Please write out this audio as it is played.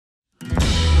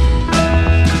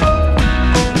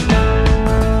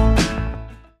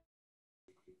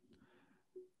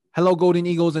Hello, Golden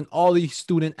Eagles, and all the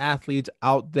student athletes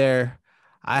out there.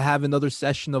 I have another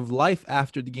session of life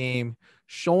after the game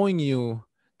showing you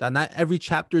that not every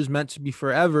chapter is meant to be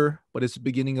forever, but it's the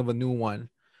beginning of a new one.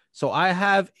 So, I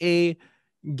have a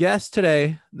guest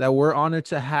today that we're honored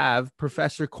to have,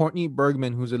 Professor Courtney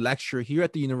Bergman, who's a lecturer here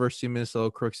at the University of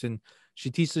Minnesota Crookston.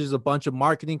 She teaches a bunch of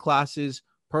marketing classes,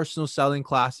 personal selling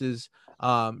classes.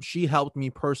 She helped me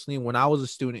personally when I was a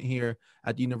student here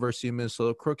at the University of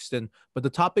Minnesota Crookston. But the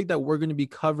topic that we're going to be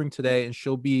covering today, and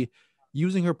she'll be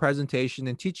using her presentation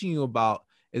and teaching you about,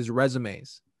 is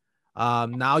resumes.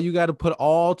 Now you got to put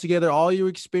all together all your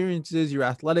experiences, your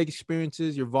athletic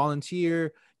experiences, your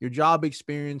volunteer, your job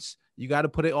experience. You got to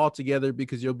put it all together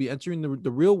because you'll be entering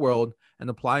the real world and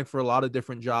applying for a lot of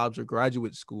different jobs or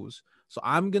graduate schools. So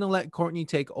I'm going to let Courtney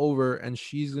take over and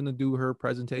she's going to do her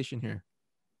presentation here.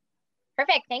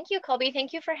 Perfect. Thank you, Colby.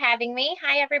 Thank you for having me.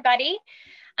 Hi, everybody.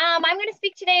 I'm going to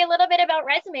speak today a little bit about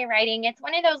resume writing. It's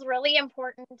one of those really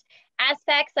important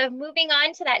aspects of moving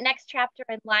on to that next chapter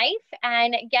in life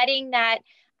and getting that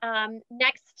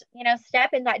next,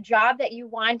 step in that job that you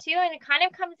want to. And it kind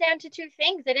of comes down to two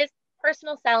things. It is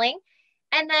personal selling.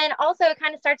 And then also it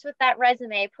kind of starts with that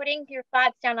resume, putting your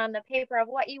thoughts down on the paper of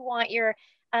what you want your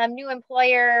new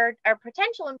employer or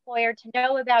potential employer to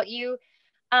know about you.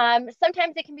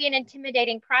 Sometimes it can be an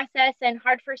intimidating process and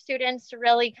hard for students to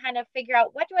really kind of figure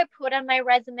out what do I put on my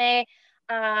resume,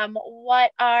 it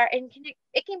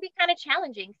can be kind of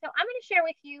challenging. So I'm going to share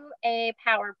with you a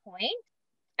PowerPoint.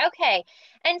 Okay,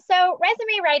 and so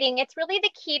resume writing, it's really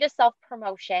the key to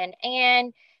self-promotion.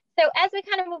 And so as we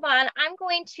kind of move on, I'm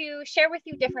going to share with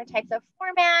you different types of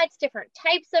formats, different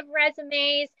types of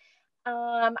resumes.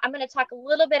 I'm going to talk a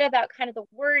little bit about kind of the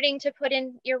wording to put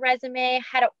in your resume,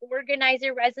 how to organize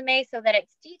your resume so that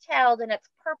it's detailed and it's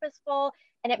purposeful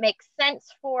and it makes sense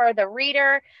for the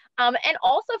reader, and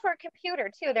also for a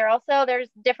computer too. There's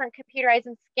different computerized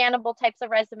and scannable types of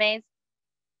resumes.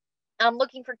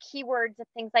 Looking for keywords and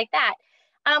things like that.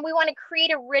 We want to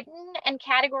create a written and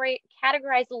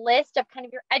categorized list of kind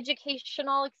of your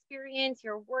educational experience,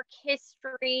 your work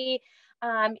history,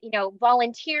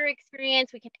 volunteer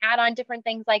experience. We can add on different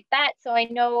things like that. So I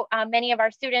know many of our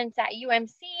students at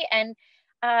UMC and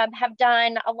have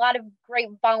done a lot of great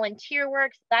volunteer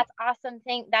work. So that's awesome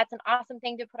thing. That's an awesome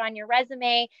thing to put on your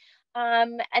resume.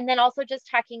 And then also just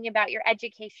talking about your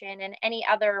education and any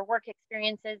other work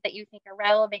experiences that you think are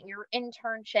relevant, your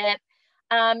internship.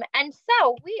 And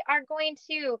so we are going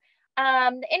to,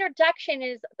 the introduction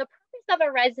is the purpose of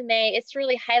a resume is to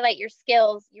really highlight your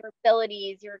skills, your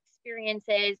abilities, your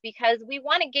experiences, because we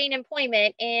want to gain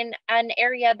employment in an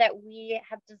area that we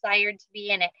have desired to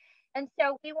be in it. And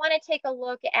so we want to take a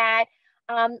look at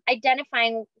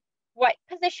identifying what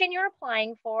position you're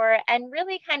applying for and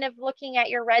really kind of looking at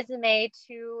your resume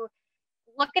to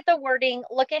look at the wording,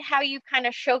 look at how you've kind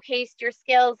of showcased your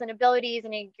skills and abilities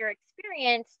and your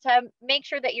experience to make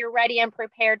sure that you're ready and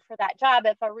prepared for that job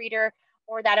if a reader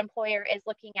or that employer is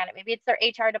looking at it. Maybe it's their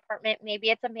HR department, maybe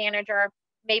it's a manager,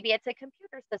 maybe it's a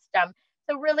computer system.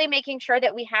 So really making sure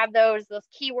that we have those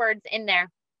keywords in there.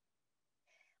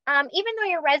 Even though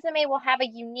your resume will have a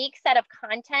unique set of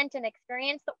content and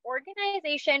experience, the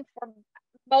organization for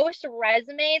most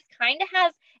resumes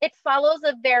it follows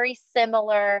a very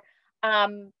similar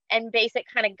and basic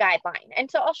kind of guideline. And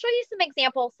so I'll show you some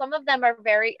examples. Some of them are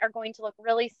going to look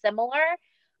really similar.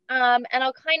 And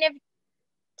I'll kind of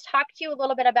talk to you a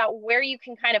little bit about where you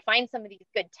can kind of find some of these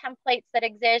good templates that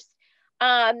exist.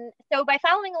 So by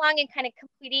following along and kind of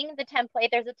completing the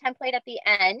template, there's a template at the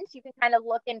end. You can kind of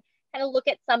look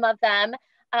at some of them.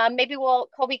 Maybe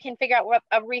Colby can figure out what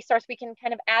a resource we can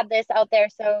kind of add this out there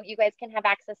so you guys can have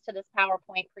access to this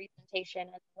PowerPoint presentation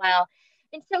as well.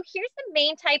 And so here's the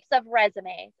main types of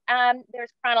resumes.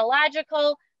 There's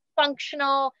chronological,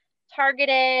 functional,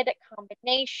 targeted,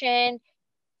 combination.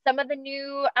 Some of the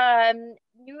newer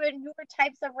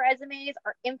types of resumes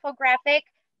are infographic.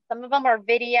 Some of them are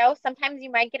video. Sometimes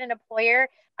you might get an employer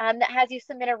that has you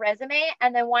submit a resume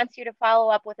and then wants you to follow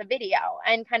up with a video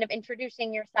and kind of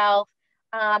introducing yourself.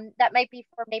 That might be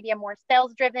for maybe a more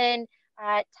sales-driven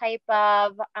type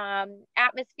of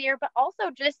atmosphere, but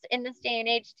also just in this day and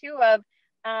age too of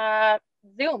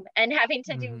Zoom and having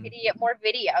to do more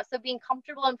video. So being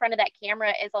comfortable in front of that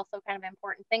camera is also kind of an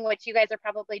important thing, which you guys are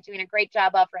probably doing a great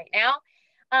job of right now.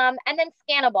 And then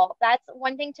scannable. That's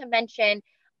one thing to mention.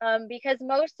 Because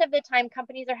most of the time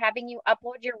companies are having you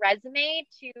upload your resume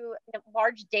to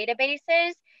large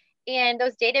databases, and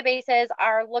those databases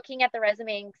are looking at the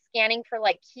resume and scanning for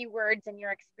like keywords and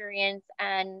your experience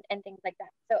and things like that.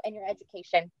 So, and your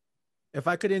education. If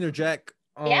I could interject,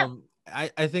 Yeah.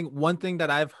 I think one thing that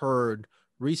I've heard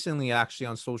recently actually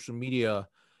on social media,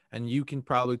 and you can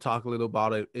probably talk a little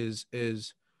about it, is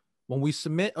when we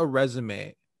submit a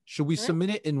resume, should we Mhm. submit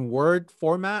it in Word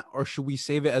format or should we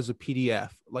save it as a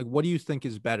PDF? Like, what do you think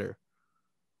is better?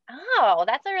 Oh,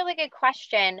 that's a really good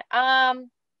question. I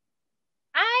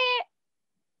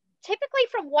typically,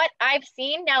 from what I've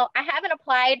seen, now I haven't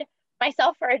applied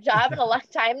myself for a job in a long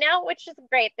time now, which is a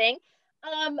great thing.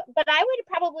 But I would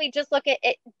probably just look at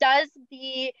it. Does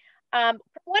the from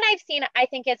what I've seen, I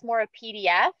think it's more a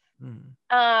PDF. Mm,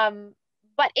 Um,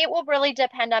 but it will really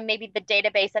depend on maybe the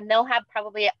database, and they'll have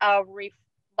probably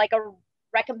like a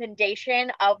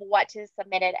recommendation of what to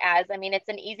submit it as. I mean, it's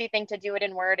an easy thing to do it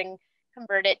in Word and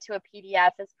convert it to a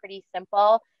PDF is pretty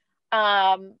simple.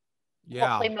 Um,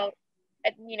 yeah. hopefully,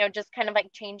 just kind of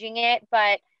like changing it.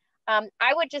 But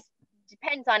I would just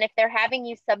depends on if they're having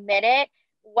you submit it,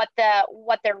 what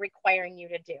they're requiring you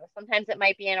to do. Sometimes it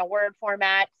might be in a Word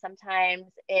format, sometimes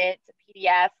it's a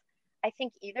PDF. I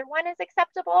think either one is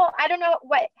acceptable. I don't know,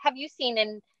 what have you seen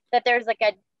in that there's like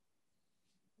a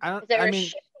I don't, is there I a mean,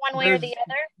 shift one way or the there's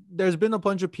other? there's been a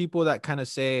bunch of people that kind of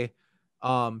say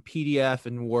PDF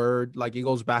and Word, like it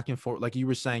goes back and forth. Like you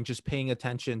were saying, just paying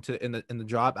attention to in the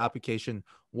job application,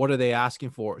 what are they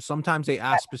asking for? Sometimes they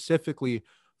ask specifically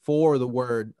for the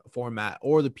Word format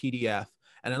or the PDF.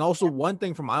 And then also Yep. one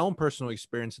thing from my own personal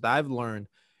experience that I've learned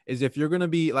is if you're going to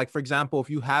be like, for example, if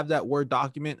you have that Word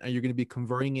document and you're going to be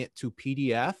converting it to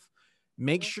PDF,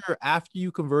 make Mhm. sure after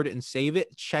you convert it and save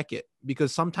it, check it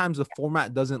because sometimes the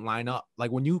format doesn't line up.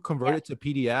 Like when you convert Yep. it to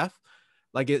PDF,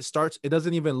 like it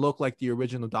doesn't even look like the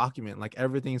original document. Like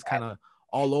everything's kind Right. of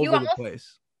all You over the almost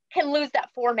place. can lose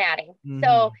that formatting. So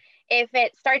Mm-hmm. if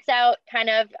it starts out kind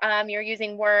of you're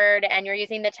using Word and you're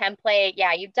using the template,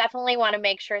 yeah, you definitely want to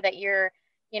make sure that you're,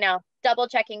 double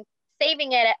checking,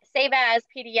 saving it, save as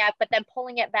PDF, but then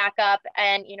pulling it back up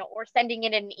and, or sending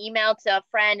it in an email to a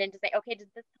friend and to say, okay, does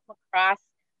this come across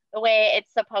the way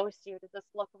it's supposed to? Does this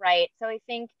look right? So I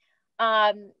think,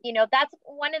 that's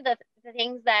one of the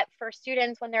things that for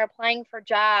students when they're applying for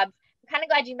jobs, I'm kind of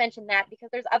glad you mentioned that because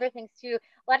there's other things too.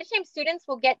 A lot of times students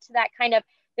will get to that kind of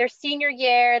their senior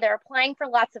year, they're applying for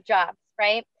lots of jobs,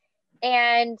 right?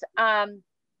 And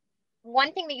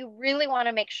one thing that you really want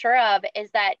to make sure of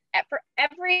is that for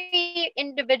every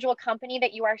individual company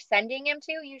that you are sending them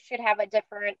to, you should have a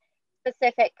different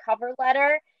specific cover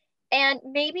letter and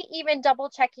maybe even double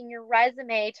checking your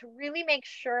resume to really make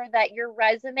sure that your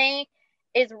resume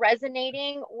is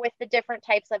resonating with the different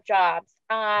types of jobs.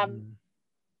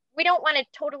 We don't want to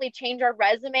totally change our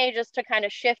resume just to kind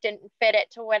of shift and fit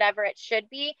it to whatever it should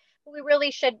be. But we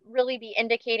really should really be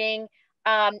indicating,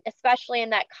 especially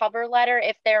in that cover letter,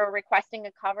 if they're requesting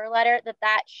a cover letter,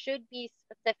 that should be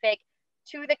specific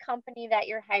to the company that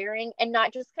you're hiring and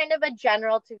not just kind of a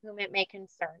general to whom it may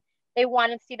concern. They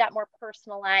want to see that more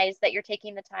personalized, that you're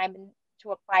taking the time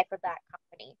to apply for that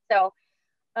company. So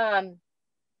um,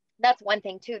 that's one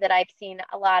thing too that I've seen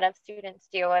a lot of students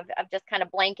do of just kind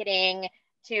of blanketing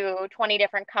to 20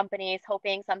 different companies,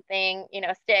 hoping something,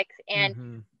 sticks. And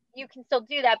Mm-hmm. you can still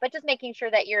do that, but just making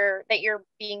sure that you're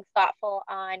being thoughtful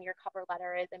on your cover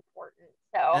letter is important.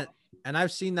 So and and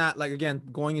I've seen that, like, again,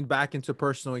 going back into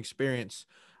personal experience,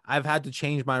 I've had to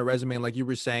change my resume, like you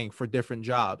were saying, for different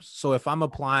jobs. So if I'm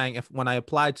applying, if when I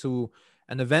apply to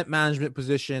an event management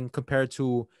position compared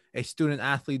to a student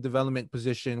athlete development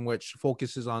position, which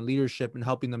focuses on leadership and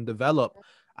helping them develop,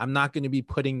 I'm not going to be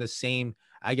putting the same,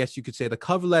 I guess you could say, the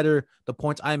cover letter, the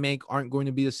points I make aren't going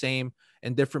to be the same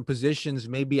in different positions.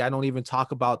 Maybe I don't even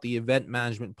talk about the event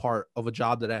management part of a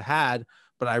job that I had,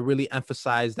 but I really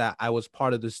emphasized that I was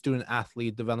part of the student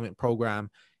athlete development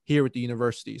program here at the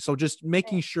university. So just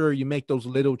making sure you make those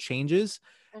little changes.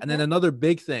 And then mm-hmm. another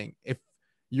big thing, if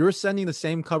you're sending the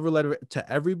same cover letter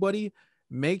to everybody,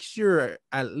 make sure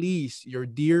at least your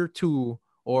dear to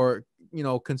or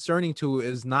concerning to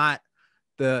is not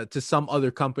the to some other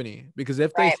company, because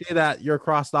if they Right. say that, you're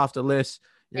crossed off the list.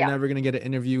 You're Yeah. never going to get an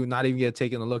interview, not even get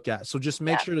taken a look at. So just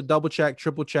make Yeah. sure to double check,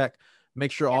 triple check,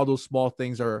 make sure Yep. all those small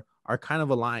things are kind of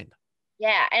aligned.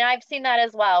 Yeah, and I've seen that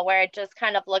as well, where it just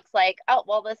kind of looks like, oh,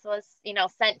 well, this was,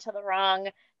 sent to the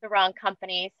wrong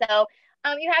company. So,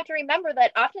 you have to remember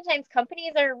that oftentimes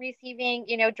companies are receiving,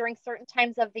 during certain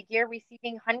times of the year,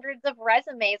 receiving hundreds of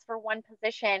resumes for one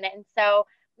position, and so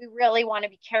we really want to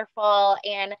be careful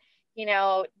and,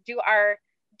 do our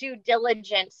due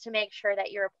diligence to make sure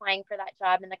that you're applying for that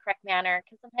job in the correct manner.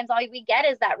 Because sometimes all we get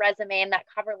is that resume and that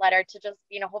cover letter to just,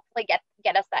 hopefully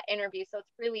get us that interview. So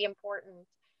it's really important.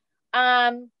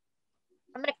 Um,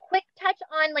 I'm going to quick touch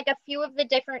on like a few of the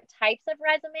different types of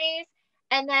resumes,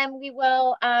 and then we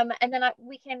will, and then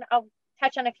we can, I'll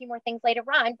touch on a few more things later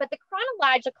on. But the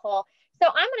chronological, so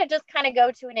I'm going to just kind of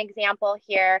go to an example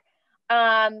here.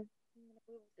 Move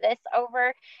this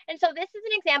over. And so this is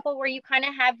an example where you kind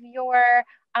of have your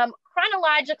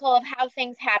chronological of how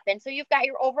things happen. So you've got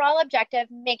your overall objective,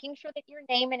 making sure that your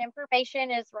name and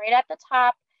information is right at the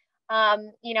top,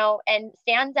 and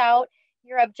stands out.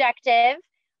 Your objective,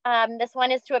 this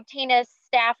one is to obtain a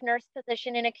staff nurse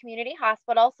position in a community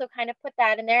hospital. So kind of put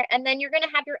that in there. And then you're going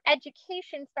to have your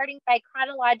education starting by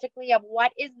chronologically of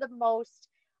what is the most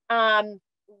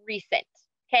recent,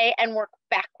 okay, and work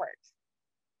backwards.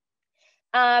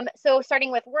 So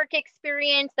starting with work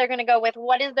experience, they're going to go with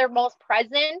what is their most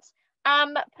present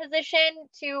position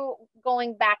to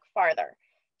going back farther.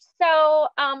 So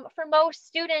for most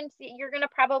students, you're going to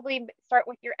probably start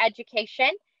with your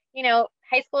education,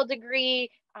 high school degree,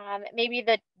 maybe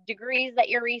the degrees that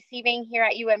you're receiving here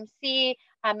at UMC.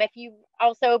 If you've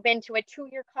also been to a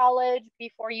 2-year college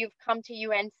before you've come to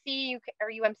UNC or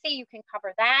UMC, you can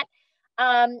cover that.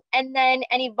 And then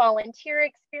any volunteer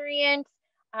experience,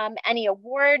 any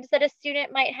awards that a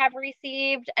student might have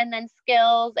received, and then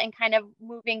skills and kind of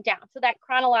moving down. So that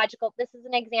chronological, this is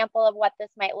an example of what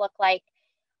this might look like.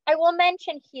 I will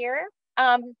mention here,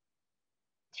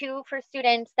 too, for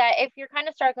students that if you're kind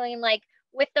of struggling like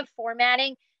with the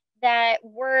formatting, that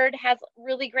Word has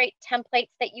really great templates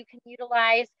that you can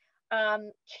utilize.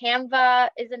 Canva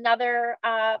is another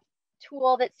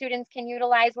tool that students can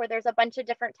utilize where there's a bunch of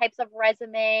different types of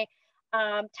resume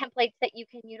templates that you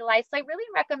can utilize. So I really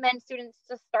recommend students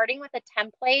just starting with a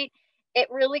template. It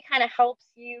really kind of helps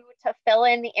you to fill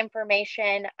in the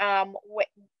information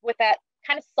with that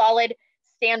kind of solid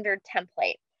standard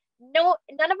template. No,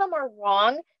 none of them are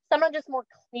wrong. Some are just more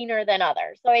cleaner than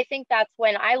others. So I think that's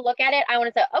when I look at it, I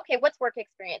want to say, okay, what's work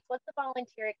experience? What's the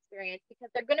volunteer experience? Because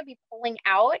they're going to be pulling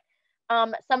out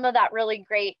some of that really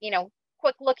great,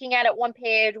 quick looking at it, one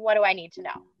page, what do I need to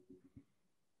know?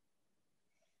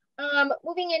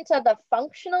 Moving into the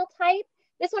functional type,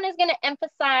 this one is going to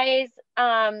emphasize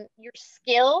your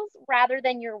skills rather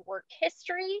than your work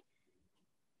history.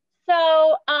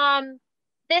 So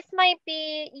this might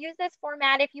be, use this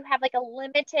format if you have like a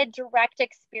limited direct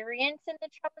experience in the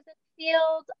chosen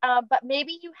field, but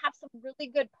maybe you have some really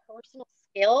good personal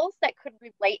skills that could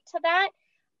relate to that.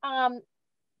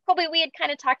 Colby, we had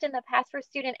kind of talked in the past for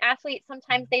student athletes,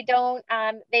 sometimes they don't,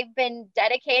 they've been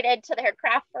dedicated to their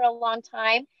craft for a long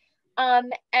time.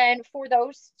 And for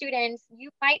those students, you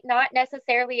might not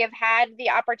necessarily have had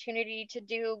the opportunity to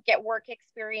get work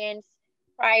experience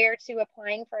prior to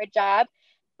applying for a job.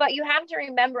 But you have to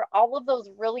remember all of those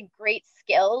really great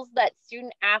skills that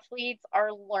student athletes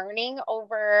are learning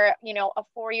over, a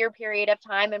 4-year period of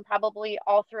time, and probably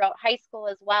all throughout high school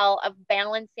as well, of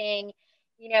balancing,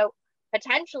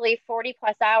 potentially 40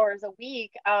 plus hours a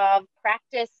week of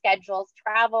practice schedules,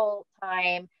 travel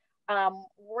time,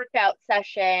 workout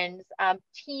sessions,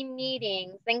 team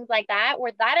meetings, things like that,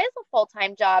 where that is a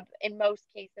full-time job in most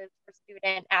cases for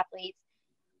student athletes.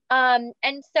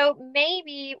 And so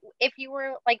maybe if you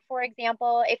were like, for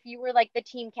example, if you were like the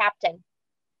team captain,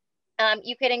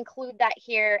 you could include that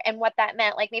here and what that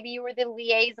meant. Like maybe you were the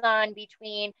liaison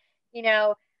between,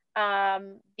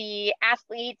 the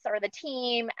athletes or the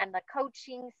team and the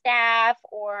coaching staff,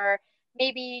 or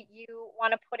maybe you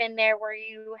want to put in there where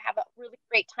you have a really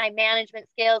great time management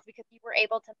skills because you were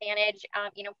able to manage,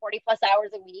 40 plus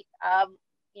hours a week of,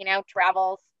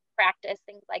 travels, practice,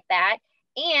 things like that.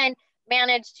 And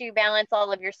manage to balance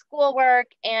all of your schoolwork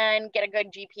and get a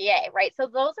good GPA, right? So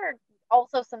those are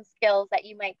also some skills that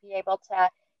you might be able to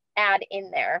add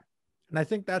in there. And I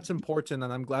think that's important.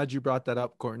 And I'm glad you brought that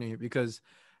up, Courtney, because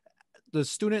the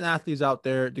student athletes out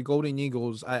there, the Golden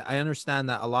Eagles, I understand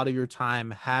that a lot of your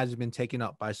time has been taken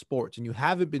up by sports and you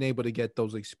haven't been able to get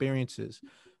those experiences.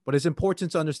 But it's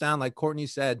important to understand, like Courtney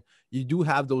said, you do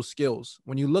have those skills.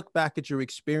 When you look back at your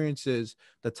experiences,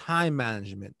 the time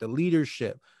management, the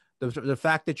leadership, the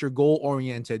fact that you're goal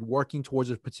oriented, working towards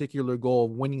a particular goal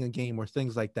of winning a game or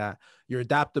things like that, your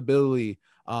adaptability,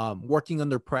 working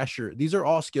under pressure. These are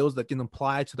all skills that can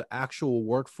apply to the actual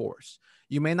workforce.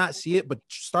 You may not see it, but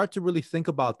start to really think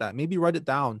about that. Maybe write it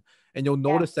down and you'll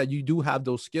notice that you do have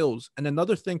those skills. And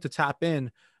another thing to tap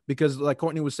in, because like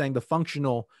Courtney was saying, the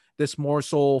functional, this more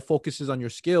so focuses on your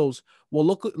skills. Well,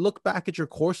 look back at your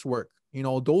coursework.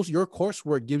 Your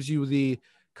coursework gives you the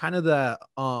kind of the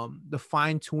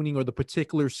fine tuning or the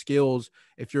particular skills.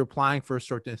 If you're applying for a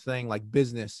certain thing like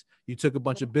business, you took a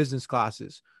bunch of business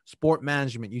classes, sport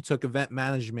management, you took event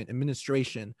management,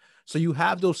 administration. So you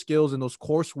have those skills and those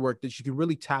coursework that you can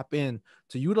really tap in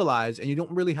to utilize, and you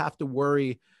don't really have to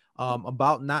worry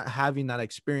about not having that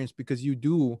experience because you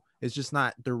do, it's just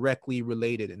not directly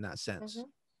related in that sense.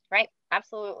 Right.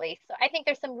 Absolutely. So I think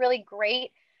there's some really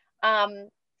great um,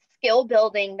 skill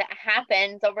building that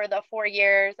happens over the 4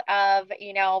 years of,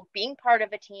 being part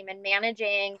of a team and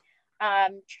managing,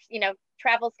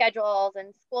 travel schedules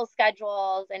and school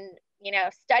schedules and,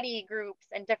 study groups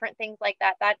and different things like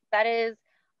that. That is,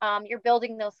 you're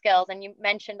building those skills. And you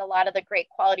mentioned a lot of the great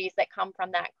qualities that come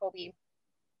from that, Kolby.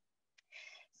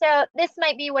 So this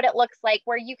might be what it looks like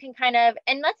where you can kind of,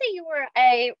 and let's say you were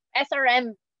a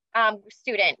SRM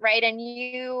student, right? And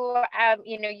you're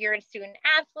a student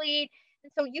athlete.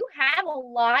 And so you have a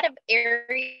lot of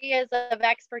areas of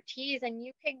expertise and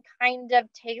you can kind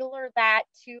of tailor that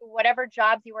to whatever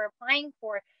jobs you were applying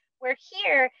for. Where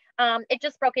here, it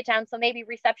just broke it down. So maybe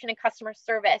reception and customer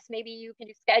service, maybe you can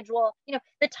do schedule,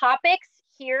 the topics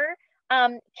here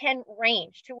can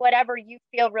range to whatever you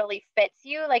feel really fits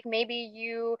you. Like maybe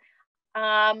you,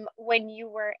 when you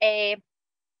were a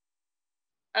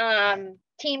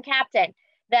team captain,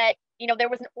 that there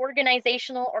was an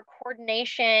organizational or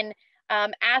coordination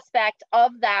aspect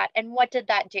of that, and what did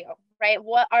that do, right?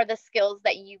 What are the skills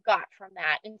that you got from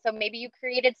that? And so maybe you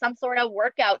created some sort of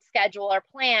workout schedule or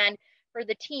plan for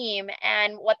the team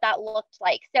and what that looked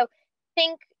like. So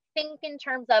think in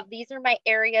terms of, these are my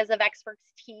areas of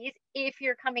expertise. If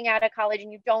you're coming out of college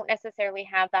and you don't necessarily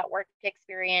have that work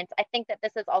experience, I think that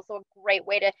this is also a great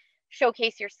way to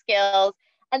showcase your skills.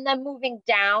 And then moving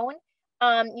down,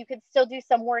 you could still do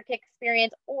some work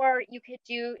experience, or you could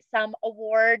do some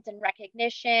awards and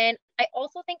recognition. I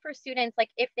also think for students, like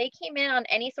if they came in on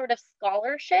any sort of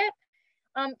scholarship,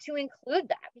 to include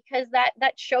that, because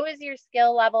that shows your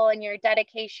skill level and your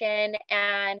dedication.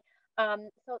 And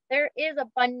so there is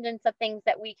abundance of things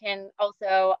that we can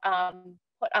also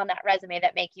put on that resume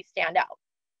that make you stand out.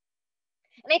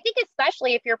 And I think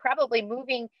especially if you're probably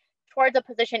moving towards a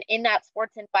position in that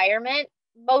sports environment,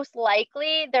 most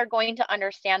likely they're going to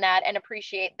understand that and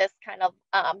appreciate this kind of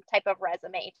type of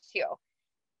resume too.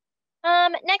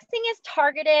 Next thing is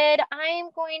targeted. I'm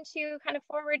going to kind of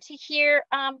forward to here.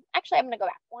 Actually, I'm going to go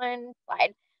back one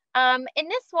slide. In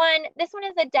this one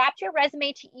is adapt your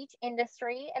resume to each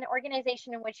industry and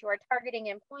organization in which you are targeting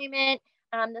employment.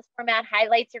 This format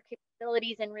highlights your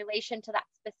capabilities in relation to that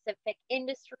specific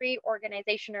industry,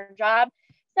 organization, or job.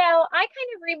 So I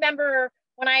kind of remember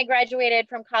when I graduated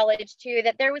from college too,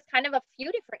 that there was kind of a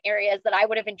few different areas that I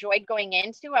would have enjoyed going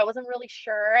into. I wasn't really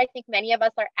sure. I think many of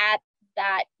us are at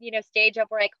that, stage of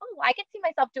where like, oh, I could see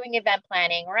myself doing event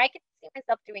planning, or I could see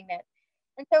myself doing this.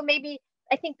 And so maybe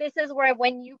I think this is where,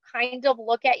 when you kind of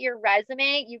look at your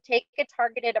resume, you take a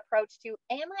targeted approach to,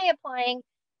 am I applying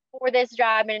for this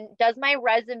job? And does my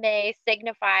resume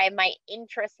signify my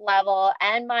interest level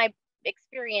and my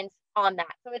experience on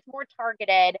that? So it's more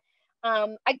targeted.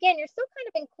 Again, you're still kind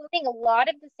of including a lot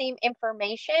of the same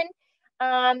information.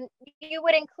 You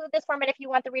would include this format if you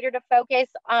want the reader to focus,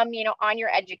 on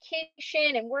your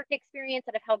education and work experience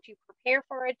that have helped you prepare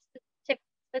for a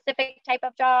specific type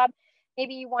of job.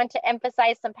 Maybe you want to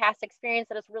emphasize some past experience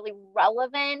that is really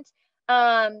relevant.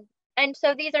 And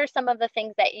so these are some of the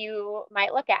things that you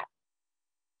might look at.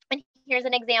 And here's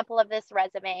an example of this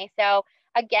resume. So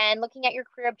again, looking at your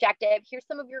career objective, here's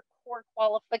some of your core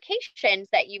qualifications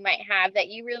that you might have that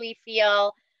you really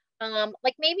feel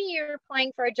like maybe you're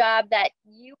applying for a job that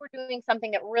you were doing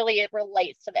something that really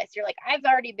relates to this. You're like, I've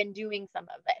already been doing some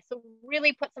of this. So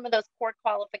really put some of those core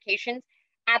qualifications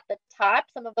at the top,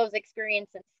 some of those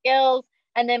experience and skills,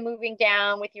 and then moving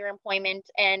down with your employment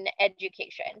and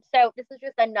education. So this is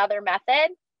just another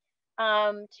method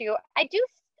I do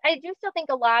still think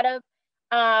a lot of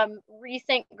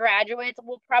recent graduates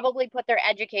will probably put their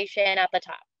education at the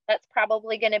top. That's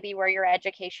probably going to be where your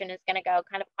education is going to go,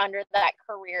 kind of under that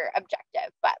career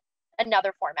objective, but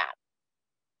another format.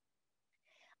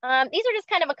 These are just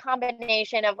kind of a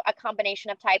combination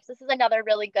of types. This is another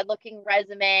really good looking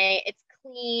resume. It's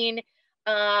clean,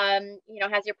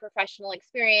 has your professional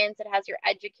experience. It has your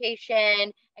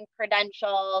education and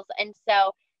credentials. And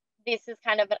so this is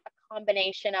kind of a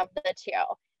combination of the two.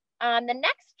 The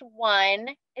next one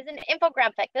is an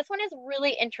infographic. This one is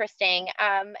really interesting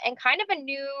and kind of a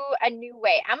new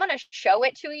way. I'm going to show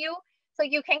it to you so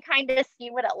you can kind of see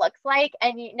what it looks like.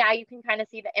 And now you can kind of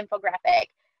see the infographic.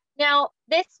 Now,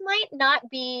 this might not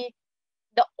be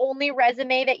the only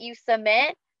resume that you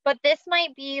submit, but this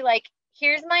might be like,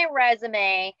 here's my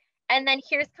resume. And then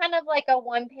here's kind of like a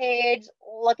one-page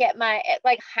look at my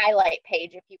like highlight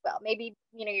page, if you will. Maybe,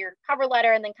 your cover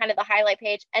letter and then kind of the highlight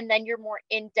page, and then your more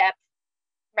in-depth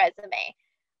resume.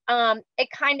 it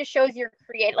kind of shows your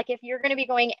create, like if you're going to be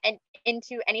going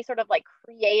into any sort of like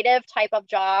creative type of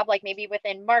job, like maybe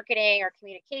within marketing or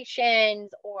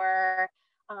communications or,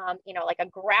 like a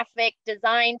graphic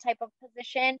design type of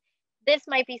position, this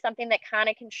might be something that kind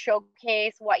of can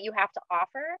showcase what you have to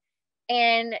offer.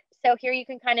 And so here you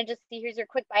can kind of just see, here's your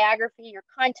quick biography, your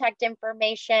contact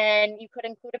information. You could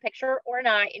include a picture or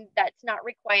not, and that's not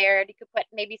required. You could put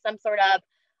maybe some sort of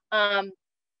um,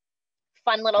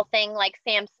 fun little thing like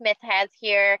Sam Smith has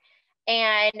here.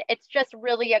 And it's just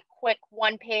really a quick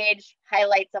one-page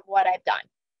highlights of what I've done.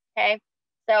 Okay.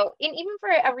 So even for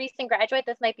a recent graduate,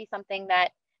 this might be something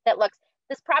that looks,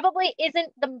 this probably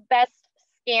isn't the best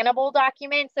scannable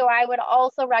document. So I would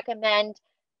also recommend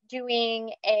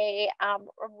doing a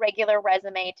regular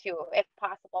resume too, if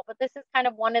possible. But this is kind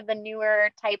of one of the newer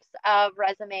types of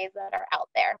resumes that are out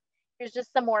there. Here's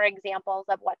just some more examples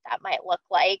of what that might look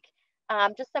like.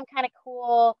 Just some kind of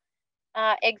cool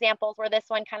examples where this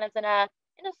one kind of is in a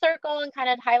circle and kind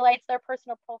of highlights their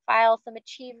personal profile, some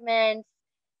achievements,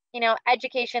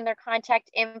 education, their contact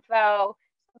info,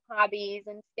 some hobbies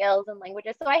and skills and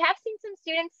languages. So I have seen some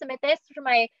students submit this for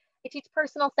I teach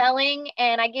personal selling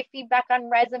and I give feedback on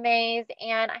resumes,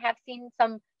 and I have seen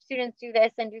some students do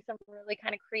this and do some really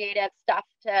kind of creative stuff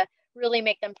to really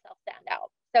make themselves stand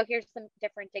out. So here's some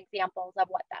different examples of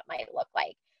what that might look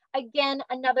like. Again,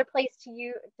 another place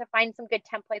to find some good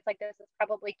templates like this is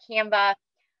probably Canva.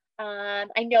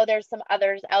 I know there's some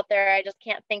others out there I just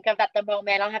can't think of at the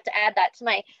moment. I'll have to add that to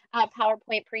my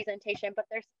PowerPoint presentation, but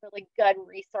there's really good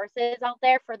resources out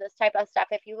there for this type of stuff.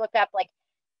 If you look up like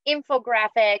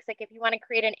infographics, like if you want to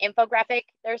create an infographic,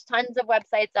 there's tons of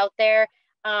websites out there.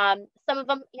 Some of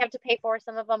them you have to pay for,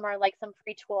 some of them are like some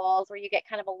free tools where you get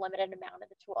kind of a limited amount of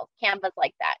the tools. Canva's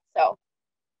like that. So,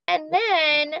 and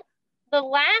then the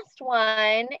last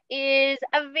one is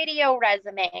a video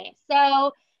resume.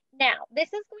 So now this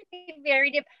is going to be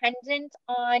very dependent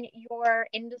on your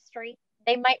industry.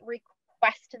 They might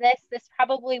request this. This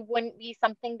probably wouldn't be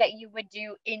something that you would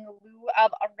do in lieu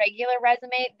of a regular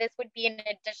resume. This would be an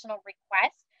additional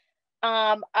request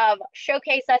of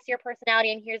showcase us your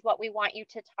personality and here's what we want you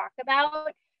to talk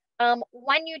about.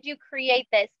 When you do create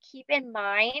this, keep in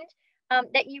mind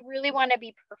that you really want to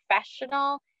be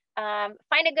professional.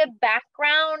 Find a good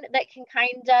background that can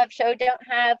kind of show, don't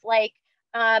have like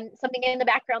something in the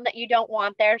background that you don't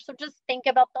want there. So just think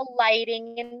about the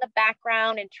lighting in the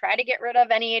background and try to get rid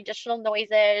of any additional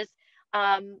noises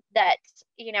that,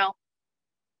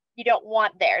 you don't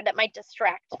want there that might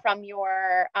distract from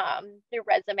your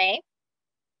resume.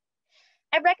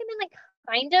 I recommend like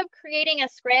kind of creating a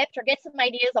script or get some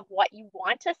ideas of what you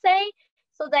want to say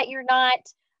so that you're not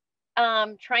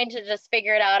trying to just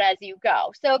figure it out as you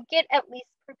go. So get at least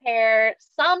prepare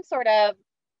some sort of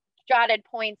jotted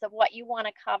points of what you want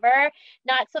to cover,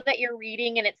 not so that you're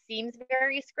reading and it seems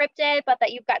very scripted, but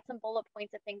that you've got some bullet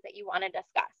points of things that you want to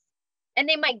discuss. And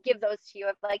they might give those to you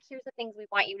of like, here's the things we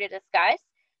want you to discuss.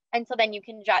 And so then you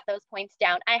can jot those points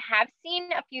down. I have seen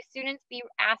a few students be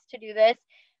asked to do this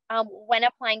when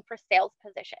applying for sales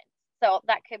positions. So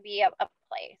that could be a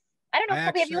place. I don't know,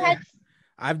 Kolby, have you had?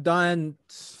 I've done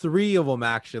 3 of them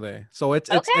actually. So it's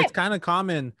Okay. kind of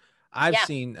common. I've Yeah.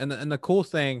 seen, and the cool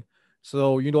thing,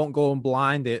 so you don't go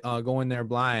go in there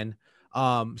blind.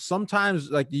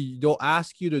 Sometimes like they'll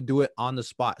ask you to do it on the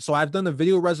spot. So I've done a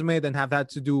video resume, then have had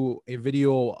to do a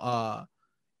video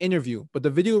interview. But the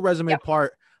video resume Yep.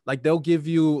 part, like they'll give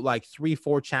you like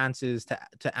 3-4 chances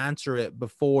to answer it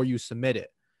before you submit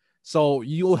it. So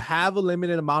you'll have a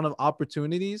limited amount of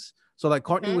opportunities. So like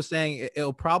Courtney was saying,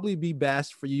 it'll probably be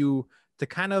best for you to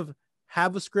kind of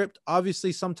have a script.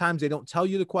 Obviously, sometimes they don't tell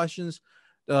you the questions.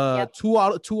 Yep. Two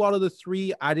out of the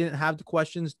 3, I didn't have the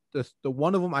questions. The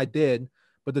one of them I did,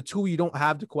 but the 2 you don't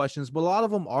have the questions. But a lot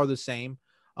of them are the same.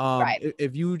 Right.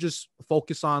 If you just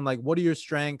focus on like what are your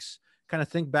strengths, kind of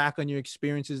think back on your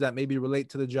experiences that maybe relate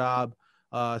to the job.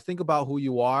 Think about who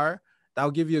you are.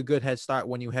 That'll give you a good head start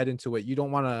when you head into it. You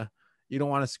don't want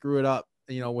to screw it up,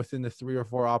 within the 3 or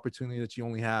 4 opportunities that you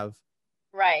only have.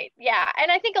 Right. Yeah. And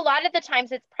I think a lot of the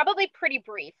times it's probably pretty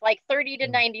brief, like 30 to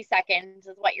 90 seconds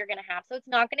is what you're going to have. So it's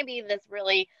not going to be this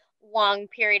really long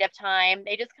period of time.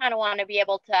 They just kind of want to be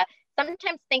able to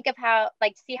sometimes think of how,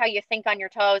 like, see how you think on your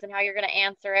toes and how you're going to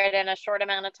answer it in a short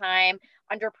amount of time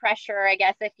under pressure, I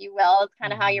guess, if you will. It's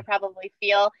kind of how you probably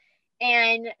feel.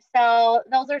 And so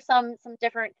those are some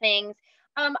different things.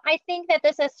 I think that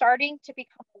this is starting to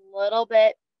become a little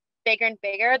bit bigger and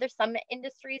bigger. There's some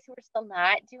industries who are still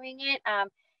not doing it.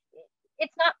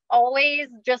 It's not always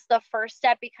just the first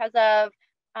step because of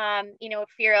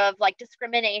fear of like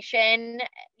discrimination,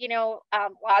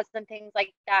 laws and things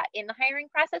like that in the hiring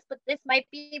process. But this might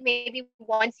be maybe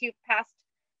once you've passed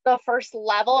the first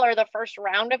level or the first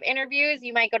round of interviews,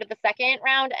 you might go to the second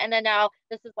round, and then now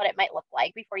this is what it might look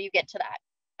like before you get to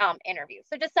that interview.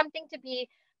 So just something to be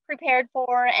prepared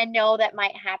for and know that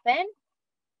might happen.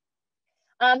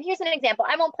 Here's an example.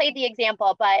 I won't play the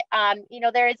example, but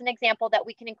there is an example that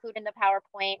we can include in the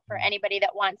PowerPoint for anybody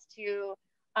that wants to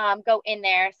go in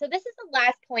there. So this is the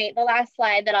last point, the last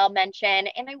slide that I'll mention.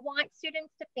 And I want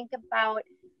students to think about,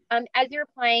 as you're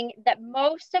applying, that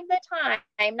most of the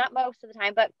time, not most of the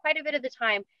time, but quite a bit of the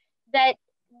time, that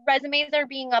resumes are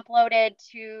being uploaded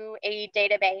to a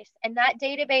database. And that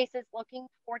database is looking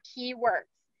for keywords.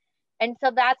 And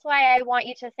so that's why I want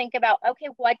you to think about, okay,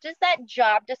 what does that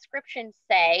job description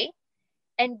say?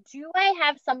 And do I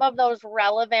have some of those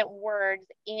relevant words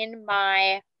in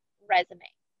my resume,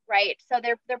 right? So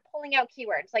they're pulling out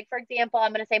keywords. Like, for example,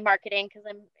 I'm going to say marketing because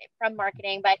I'm from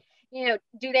marketing, but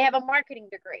do they have a marketing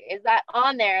degree? Is that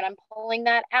on there? And I'm pulling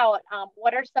that out.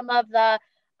 What are some of the,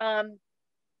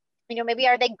 maybe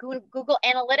are they Google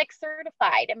Analytics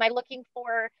certified? Am I looking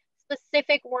for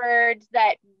specific words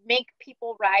that make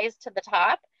people rise to the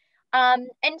top? And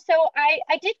so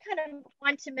I did kind of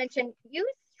want to mention, use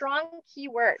strong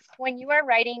keywords when you are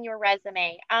writing your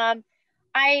resume. And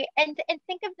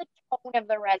think of the tone of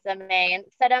the resume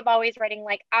instead of always writing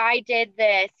like I did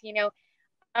this,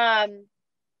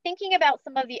 thinking about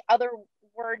some of the other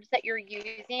words that you're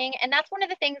using. And that's one of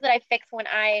the things that I fix when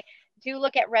I do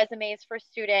look at resumes for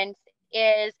students,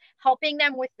 is helping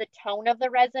them with the tone of the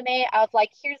resume of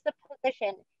like, here's the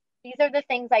position, these are the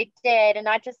things I did, and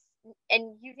not just,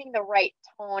 and using the right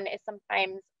tone is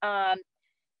sometimes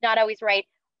not always right.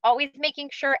 Always making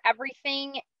sure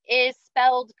everything is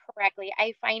spelled correctly.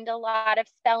 I find a lot of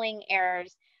spelling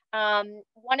errors.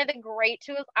 One of the great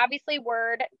tools, obviously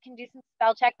Word can do some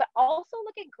spell check, but also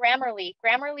look at Grammarly.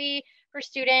 Grammarly for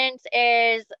students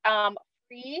is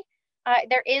free.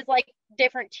 There is like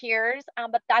different tiers,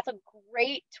 but that's a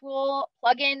great tool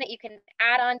plugin that you can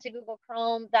add on to Google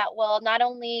Chrome that will not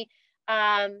only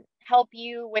help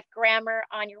you with grammar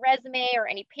on your resume or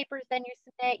any papers then you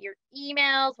submit, your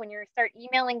emails, when you start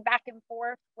emailing back and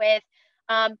forth with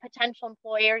potential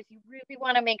employers, you really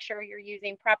want to make sure you're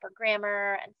using proper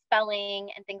grammar and spelling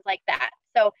and things like that.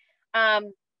 So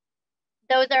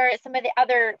those are some of the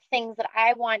other things that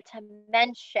I want to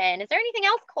mention. Is there anything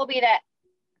else, Kolby, that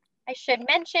I should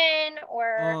mention?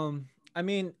 Or I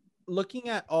mean, looking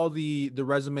at all the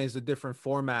resumes, the different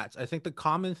formats, I think the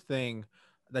common thing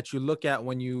that you look at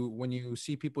when you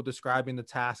see people describing the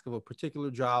task of a particular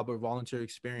job or volunteer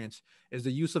experience is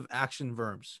the use of action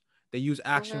verbs. They use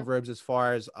action verbs as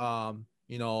far as I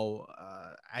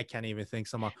can't even think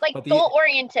some like but goal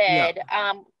oriented,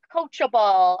 yeah.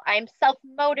 coachable, I'm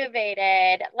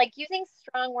self-motivated, like using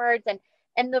strong words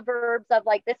and the verbs of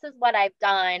like, this is what I've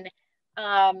done,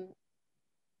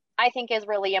 I think is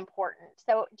really important.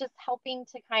 So just helping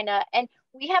to kind of, and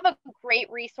we have a great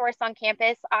resource on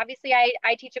campus. Obviously,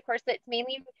 I teach a course that's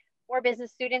mainly for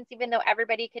business students, even though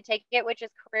everybody could take it, which is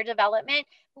career development.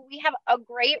 But we have a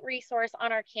great resource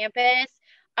on our campus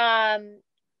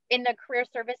in the career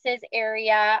services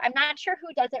area. I'm not sure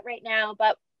who does it right now,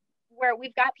 but where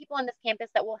we've got people on this campus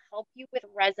that will help you with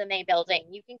resume building.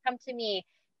 You can come to me.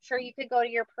 Sure, you could go to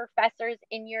your professors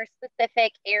in your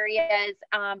specific areas.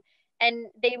 And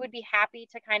they would be happy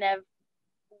to kind of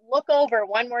look over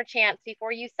one more chance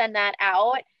before you send that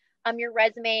out, your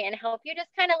resume, and help you just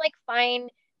kind of like fine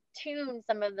tune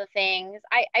some of the things.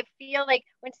 I feel like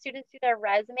when students do their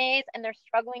resumes and they're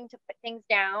struggling to put things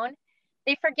down,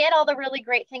 they forget all the really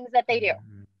great things that they do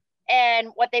and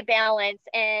what they balance,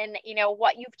 and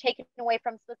what you've taken away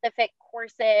from specific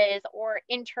courses or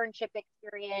internship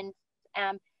experience.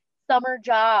 Summer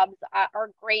jobs are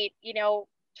great,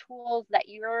 tools that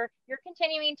you're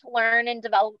continuing to learn and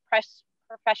develop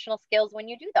professional skills when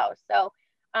you do those. So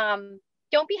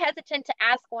don't be hesitant to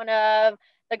ask one of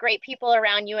the great people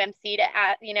around UMC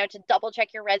to double check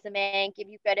your resume and give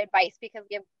you good advice, because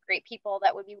we have great people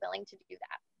that would be willing to do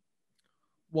that.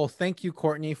 Well, thank you,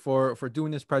 Courtney, for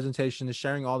doing this presentation and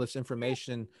sharing all this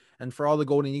information. And for all the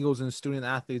Golden Eagles and student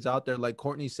athletes out there, like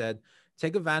Courtney said,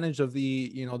 take advantage of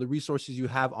the resources you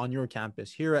have on your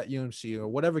campus here at UMC or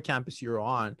whatever campus you're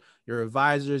on. Your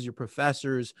advisors, your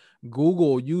professors,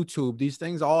 Google, YouTube, these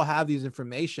things all have these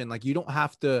information. Like, you don't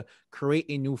have to create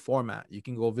a new format. You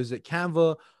can go visit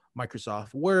Canva,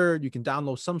 Microsoft Word. You can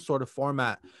download some sort of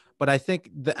format. But I think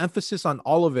the emphasis on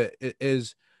all of it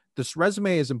is this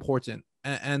resume is important.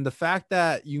 And the fact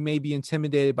that you may be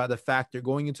intimidated by the fact you're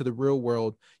going into the real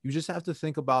world, you just have to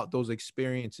think about those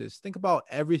experiences. Think about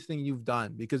everything you've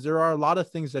done, because there are a lot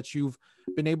of things that you've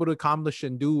been able to accomplish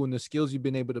and do, and the skills you've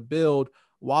been able to build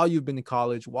while you've been in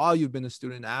college, while you've been a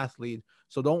student athlete.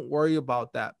 So don't worry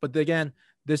about that. But again,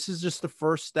 this is just the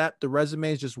first step. The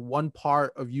resume is just one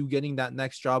part of you getting that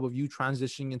next job, of you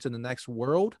transitioning into the next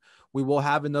world. We will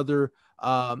have another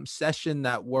session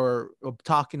that we're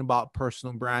talking about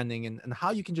personal branding, and how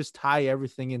you can just tie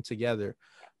everything in together.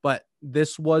 But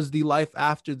this was the life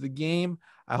after the game.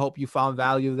 I hope you found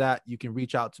value of that. You can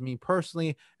reach out to me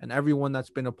personally and everyone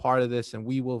that's been a part of this, and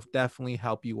we will definitely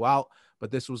help you out. But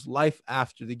this was life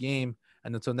after the game.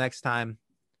 And until next time,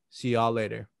 see y'all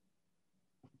later.